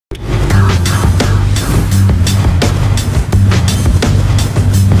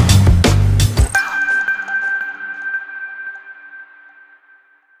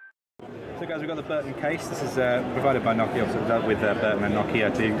we've got the Burton case. This is provided by Nokia, also with Burton and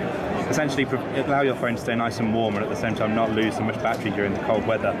Nokia to essentially allow your phone to stay nice and warm and at the same time not lose so much battery during the cold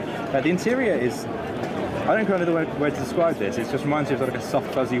weather. The interior is, I don't quite know the word to describe this. It just reminds me of like a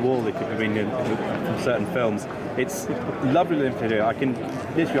soft fuzzy wall if you've been in from certain films. It's lovely interior. I can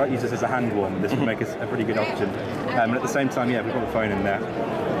literally use this as a hand warm. This would make us a pretty good option. And at the same time, yeah, we've got the phone in there.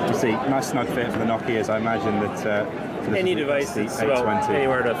 You see, nice snug fit for the Nokias. I imagine that any device is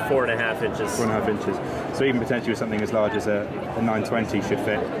anywhere to 4.5 inches. 4.5 inches. So even potentially with something as large as a 920 should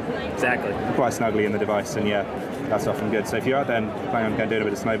fit exactly quite snugly in the device, and yeah, that's often good. So if you're out there planning on doing a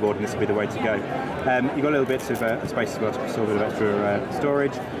bit of snowboarding, this will be the way to go. You've got little bits of space as well to store a bit of extra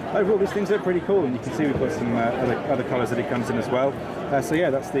storage. Overall, these things look pretty cool, and you can see we've got some other colours that it comes in as well. So yeah,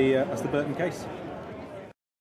 that's the Burton case.